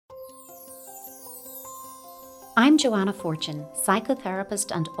I'm Joanna Fortune, psychotherapist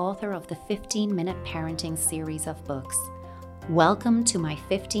and author of the 15-Minute Parenting series of books. Welcome to my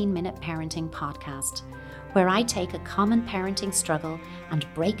 15-Minute Parenting podcast, where I take a common parenting struggle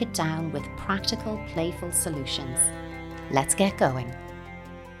and break it down with practical, playful solutions. Let's get going.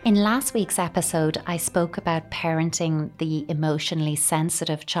 In last week's episode, I spoke about parenting the emotionally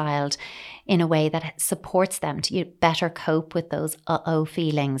sensitive child in a way that supports them to better cope with those uh-oh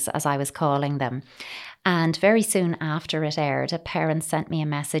feelings, as I was calling them. And very soon after it aired, a parent sent me a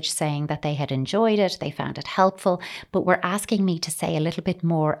message saying that they had enjoyed it, they found it helpful, but were asking me to say a little bit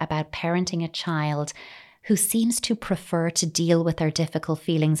more about parenting a child who seems to prefer to deal with their difficult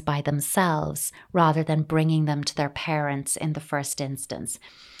feelings by themselves rather than bringing them to their parents in the first instance.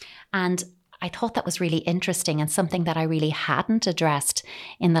 And I thought that was really interesting and something that I really hadn't addressed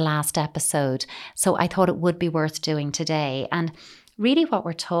in the last episode. So I thought it would be worth doing today. And really what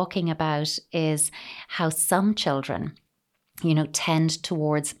we're talking about is how some children, tend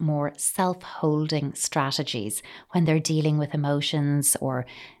towards more self-holding strategies when they're dealing with emotions or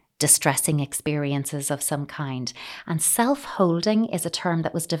distressing experiences of some kind. And self-holding is a term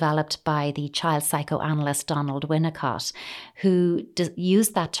that was developed by the child psychoanalyst Donald Winnicott, who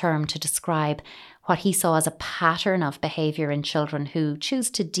used that term to describe what he saw as a pattern of behaviour in children who choose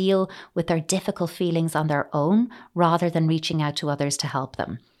to deal with their difficult feelings on their own rather than reaching out to others to help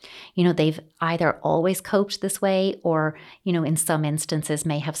them. They've either always coped this way or, in some instances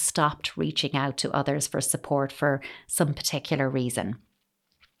may have stopped reaching out to others for support for some particular reason.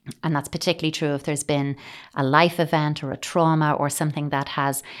 And that's particularly true if there's been a life event or a trauma or something that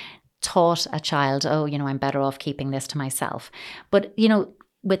has taught a child, I'm better off keeping this to myself. But,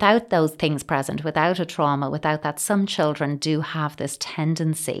 without those things present, without a trauma, without that, some children do have this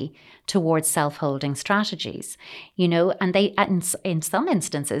tendency towards self-holding strategies, and they, in some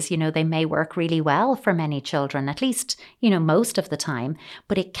instances, they may work really well for many children, at least, most of the time,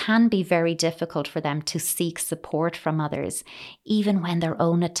 but it can be very difficult for them to seek support from others, even when their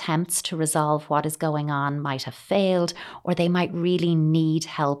own attempts to resolve what is going on might have failed, or they might really need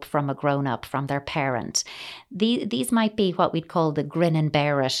help from a grown-up, from their parent. These might be what we'd call the grin and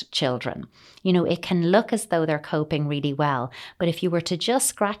bear it children. It can look as though they're coping really well, but if you were to just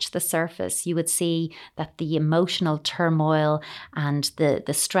scratch the surface, you would see that the emotional turmoil and the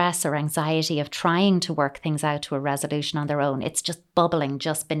stress or anxiety of trying to work things out to a resolution on their own, it's just bubbling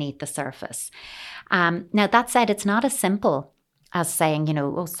just beneath the surface. Now, that said, it's not as simple as saying,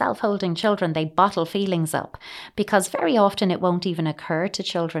 self-holding children, they bottle feelings up, because very often it won't even occur to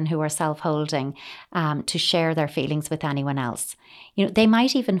children who are self-holding to share their feelings with anyone else. They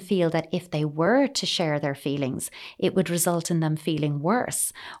might even feel that if they were to share their feelings, it would result in them feeling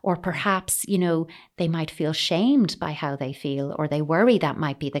worse, or perhaps, they might feel shamed by how they feel, or they worry that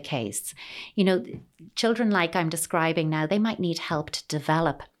might be the case. Children like I'm describing now, they might need help to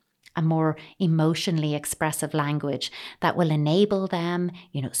develop a more emotionally expressive language that will enable them,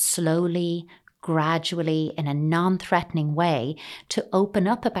 slowly, gradually, in a non-threatening way, to open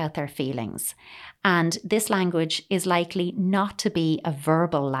up about their feelings. And this language is likely not to be a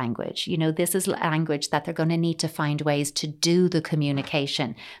verbal language. This is language that they're going to need to find ways to do the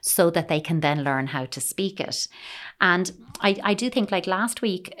communication so that they can then learn how to speak it. And I do think, like last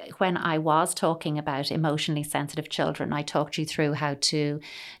week when I was talking about emotionally sensitive children, I talked you through how to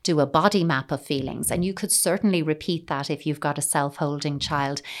do a body map of feelings. And you could certainly repeat that if you've got a self-holding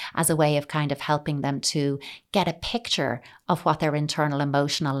child, as a way of kind of helping them to get a picture of what their internal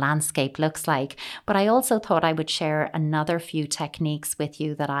emotional landscape looks like. But I also thought I would share another few techniques with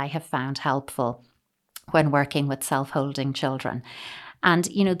you that I have found helpful when working with self-holding children. And,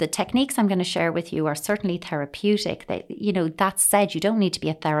 the techniques I'm going to share with you are certainly therapeutic. That said, you don't need to be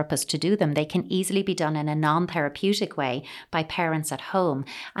a therapist to do them. They can easily be done in a non-therapeutic way by parents at home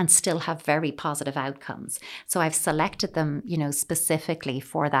and still have very positive outcomes. So I've selected them, specifically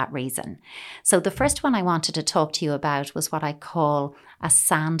for that reason. So the first one I wanted to talk to you about was what I call a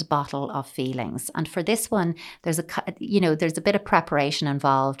sand bottle of feelings. And for this one, there's a bit of preparation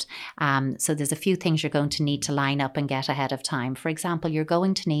involved. So there's a few things you're going to need to line up and get ahead of time. For example, you're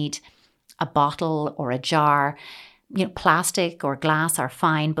going to need a bottle or a jar. Plastic or glass are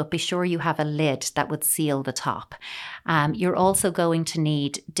fine, but be sure you have a lid that would seal the top. You're also going to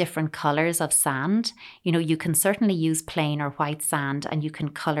need different colours of sand. You can certainly use plain or white sand, and you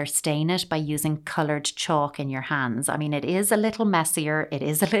can colour stain it by using coloured chalk in your hands. I mean, it is a little messier, it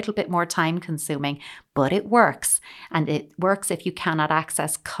is a little bit more time consuming, but it works. And it works if you cannot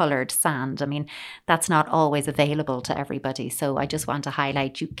access coloured sand. I mean, that's not always available to everybody. So I just want to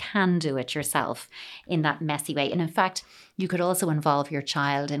highlight you can do it yourself in that messy way. And in fact, fact, you could also involve your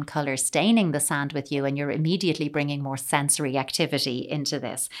child in colour staining the sand with you, and you're immediately bringing more sensory activity into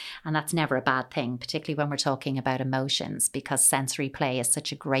this. And that's never a bad thing, particularly when we're talking about emotions, because sensory play is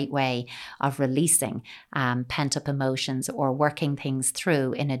such a great way of releasing pent-up emotions or working things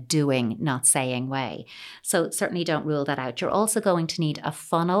through in a doing, not saying way. So certainly don't rule that out. You're also going to need a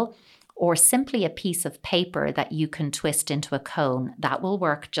funnel or simply a piece of paper that you can twist into a cone. That will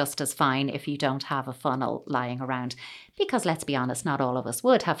work just as fine if you don't have a funnel lying around, because let's be honest, not all of us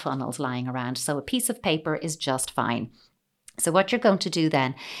would have funnels lying around. So a piece of paper is just fine. So what you're going to do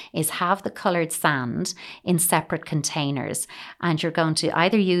then is have the coloured sand in separate containers, and you're going to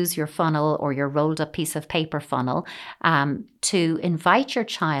either use your funnel or your rolled up piece of paper funnel to invite your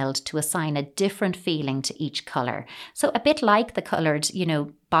child to assign a different feeling to each colour. So a bit like the coloured,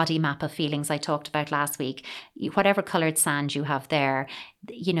 body map of feelings I talked about last week, whatever coloured sand you have there,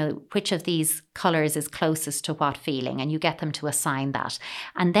 which of these colours is closest to what feeling, and you get them to assign that.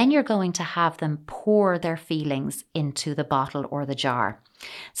 And then you're going to have them pour their feelings into the bottle or the jar.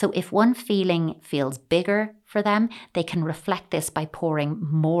 So if one feeling feels bigger for them, they can reflect this by pouring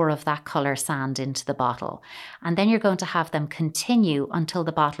more of that colour sand into the bottle. And then you're going to have them continue until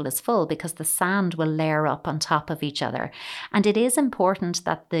the bottle is full, because the sand will layer up on top of each other. And it is important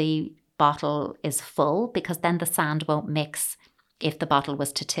that the bottle is full, because then the sand won't mix if the bottle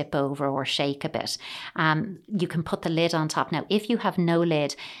was to tip over or shake a bit. You can put the lid on top. Now, if you have no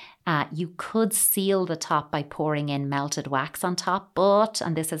lid, you could seal the top by pouring in melted wax on top, but,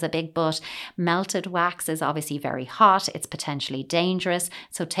 and this is a big but, melted wax is obviously very hot, it's potentially dangerous,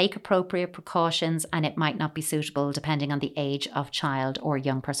 so take appropriate precautions, and it might not be suitable depending on the age of child or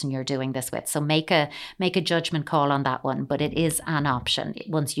young person you're doing this with. So make a judgment call on that one, but it is an option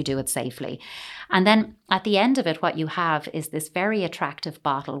once you do it safely. And then at the end of it, what you have is this very attractive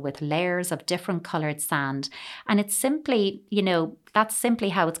bottle with layers of different coloured sand, and it's simply, that's simply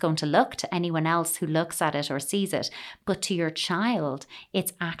how it's going to look to anyone else who looks at it or sees it. But to your child,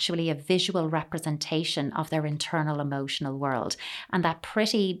 it's actually a visual representation of their internal emotional world. And that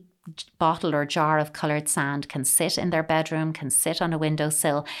pretty bottle or jar of coloured sand can sit in their bedroom, can sit on a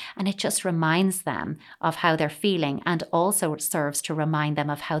windowsill, and it just reminds them of how they're feeling, and also serves to remind them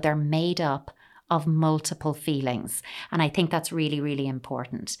of how they're made up of multiple feelings. And I think that's really, really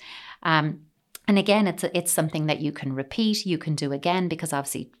important. And again, it's something that you can repeat, you can do again, because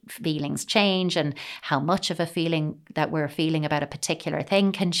obviously feelings change, and how much of a feeling that we're feeling about a particular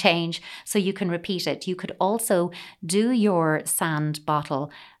thing can change. So you can repeat it. You could also do your sand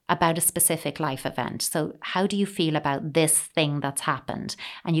bottle about a specific life event. So how do you feel about this thing that's happened?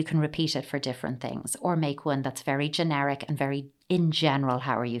 And you can repeat it for different things, or make one that's very generic and very in general,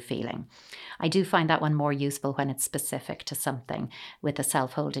 how are you feeling? I do find that one more useful when it's specific to something with a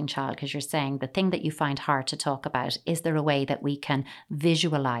self-holding child, because you're saying the thing that you find hard to talk about, is there a way that we can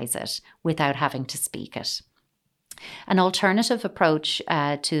visualize it without having to speak it? An alternative approach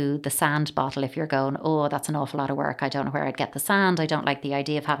to the sand bottle, if you're going, oh, that's an awful lot of work, I don't know where I'd get the sand, I don't like the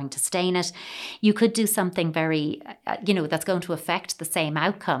idea of having to stain it, you could do something very, that's going to affect the same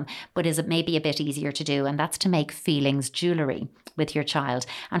outcome, but is it maybe a bit easier to do, and that's to make feelings jewellery with your child.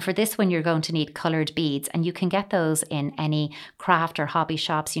 And for this one, you're going to need coloured beads, and you can get those in any craft or hobby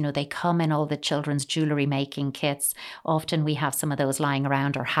shops. They come in all the children's jewellery making kits. Often we have some of those lying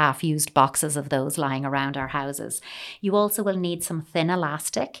around, or half-used boxes of those lying around our houses. You also will need some thin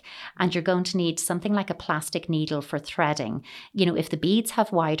elastic, and you're going to need something like a plastic needle for threading. If the beads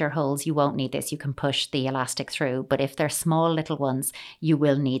have wider holes, you won't need this. You can push the elastic through, but if they're small little ones, you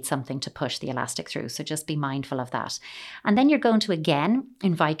will need something to push the elastic through. So just be mindful of that. And then you're going to again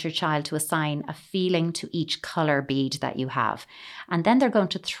invite your child to assign a feeling to each colour bead that you have. And then they're going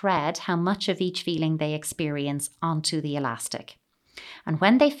to thread how much of each feeling they experience onto the elastic. And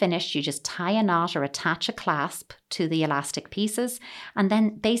when they finish, you just tie a knot or attach a clasp to the elastic pieces. And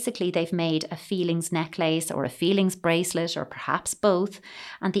then basically they've made a feelings necklace or a feelings bracelet, or perhaps both.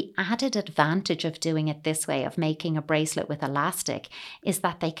 And the added advantage of doing it this way, of making a bracelet with elastic, is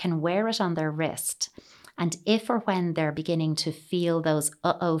that they can wear it on their wrist. And if or when they're beginning to feel those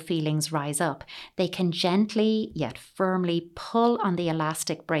feelings rise up, they can gently yet firmly pull on the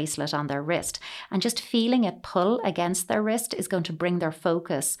elastic bracelet on their wrist. And just feeling it pull against their wrist is going to bring their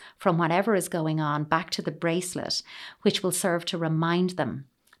focus from whatever is going on back to the bracelet, which will serve to remind them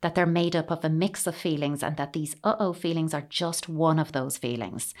that they're made up of a mix of feelings, and that these feelings are just one of those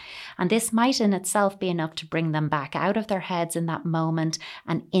feelings. And this might in itself be enough to bring them back out of their heads in that moment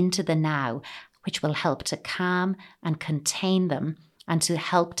and into the now, which will help to calm and contain them and to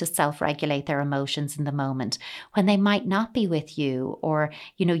help to self-regulate their emotions in the moment when they might not be with you, or,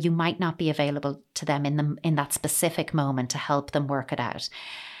 you might not be available to them in that specific moment to help them work it out.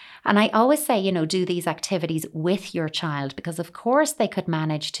 And I always say, do these activities with your child, because of course they could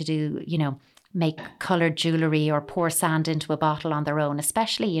manage to do, make colored jewelry or pour sand into a bottle on their own,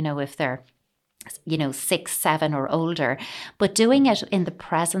 especially, if they're 6, 7 or older, but doing it in the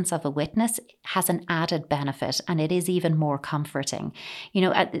presence of a witness has an added benefit, and it is even more comforting.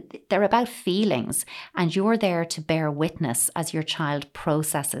 They're about feelings, and you're there to bear witness as your child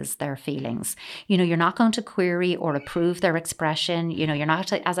processes their feelings. You're not going to query or approve their expression. You're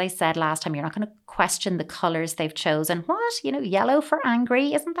not, as I said last time, you're not going to question the colors they've chosen. What? Yellow for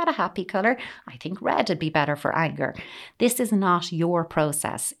angry, isn't that a happy color? I think red would be better for anger. This is not your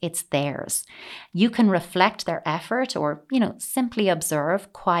process, it's theirs. You can reflect their effort or, simply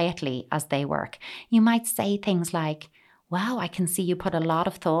observe quietly as they work. You might say things like, wow, I can see you put a lot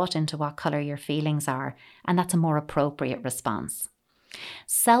of thought into what color your feelings are. And that's a more appropriate response.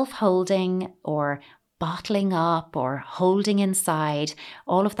 Self-holding or bottling up or holding inside,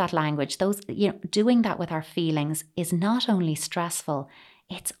 all of that language, doing that with our feelings is not only stressful,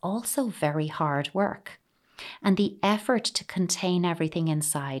 it's also very hard work. And the effort to contain everything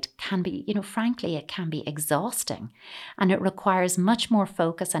inside can be, frankly, it can be exhausting. And it requires much more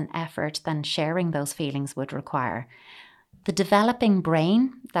focus and effort than sharing those feelings would require. The developing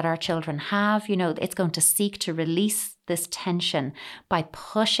brain that our children have, it's going to seek to release this tension by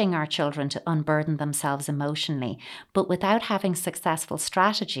pushing our children to unburden themselves emotionally. But without having successful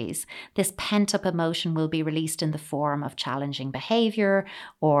strategies, this pent-up emotion will be released in the form of challenging behavior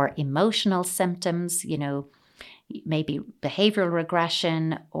or emotional symptoms, maybe behavioral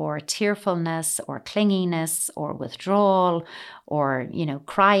regression or tearfulness or clinginess or withdrawal or,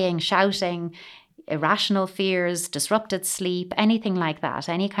 crying, shouting, irrational fears, disrupted sleep, anything like that.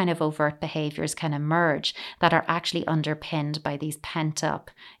 Any kind of overt behaviors can emerge that are actually underpinned by these pent-up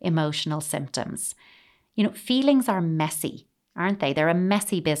emotional symptoms. Feelings are messy, aren't they? They're a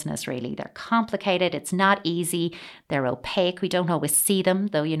messy business, really. They're complicated. It's not easy. They're opaque. We don't always see them,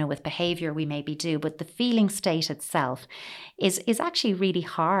 though, with behavior we maybe do. But the feeling state itself is actually really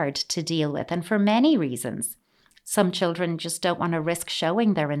hard to deal with, and for many reasons. Some children just don't want to risk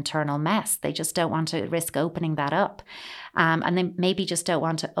showing their internal mess. They just don't want to risk opening that up. And they maybe just don't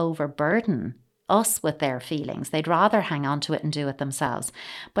want to overburden us with their feelings. They'd rather hang on to it and do it themselves.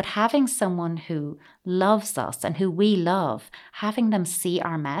 But having someone who loves us and who we love, having them see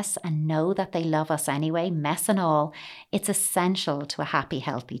our mess and know that they love us anyway, mess and all, it's essential to a happy,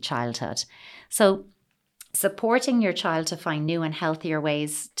 healthy childhood. So supporting your child to find new and healthier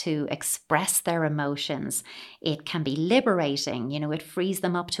ways to express their emotions, it can be liberating. It frees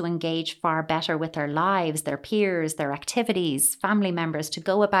them up to engage far better with their lives, their peers, their activities, family members, to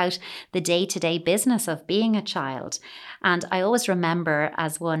go about the day-to-day business of being a child. And I always remember,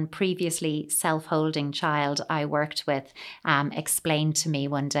 as one previously self-holding child I worked with explained to me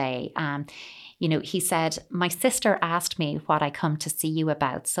one day, he said, my sister asked me what I come to see you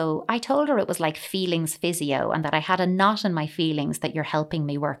about. So I told her it was like feelings physio and that I had a knot in my feelings that you're helping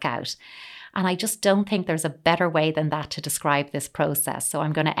me work out. And I just don't think there's a better way than that to describe this process. So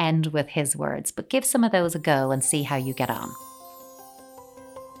I'm going to end with his words, but give some of those a go and see how you get on.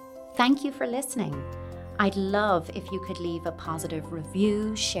 Thank you for listening. I'd love if you could leave a positive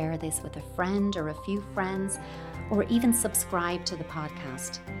review, share this with a friend or a few friends, or even subscribe to the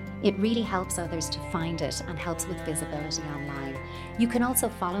podcast. It really helps others to find it and helps with visibility online. You can also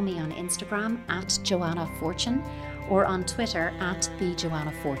follow me on Instagram at Joanna Fortune or on Twitter at the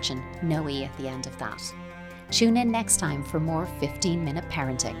Joanna Fortune, no E at the end of that. Tune in next time for more 15-minute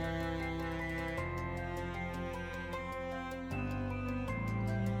parenting.